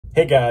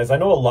Hey guys, I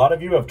know a lot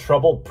of you have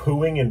trouble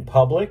pooing in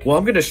public. Well,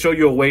 I'm gonna show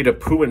you a way to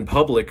poo in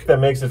public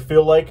That makes it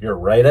feel like you're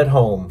right at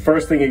home.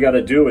 First thing you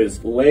gotta do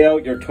is lay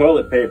out your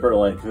toilet paper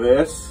like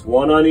this,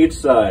 one on each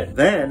side.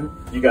 Then,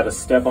 you gotta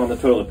step on the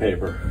toilet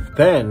paper.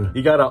 Then,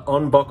 you gotta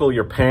unbuckle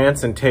your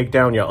pants and take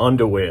down your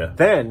underwear.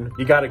 Then,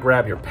 you gotta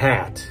grab your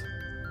pat.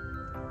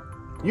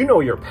 You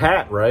know your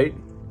pat, right?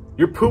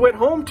 Your poo at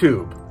home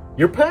tube.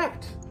 Your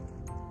pat.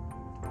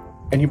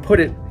 And you put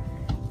it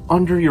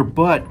under your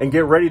butt and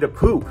get ready to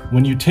poop.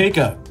 When you take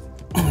a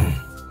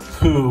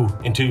poo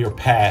into your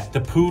pat,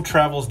 the poo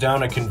travels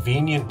down a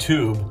convenient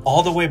tube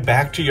all the way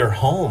back to your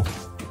home,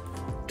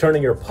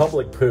 turning your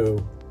public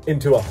poo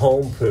into a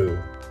home poo.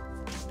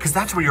 because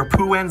that's where your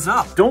poo ends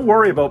up. Don't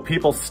worry about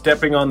people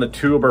stepping on the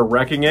tube or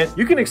wrecking it.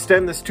 You can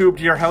extend this tube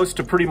to your house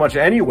to pretty much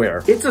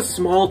anywhere. It's a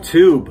small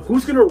tube.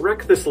 Who's gonna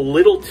wreck this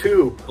little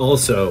tube?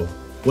 Also,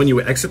 when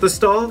you exit the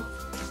stall,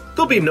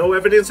 there'll be no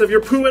evidence of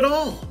your poo at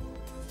all.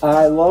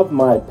 I love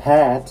my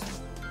pat.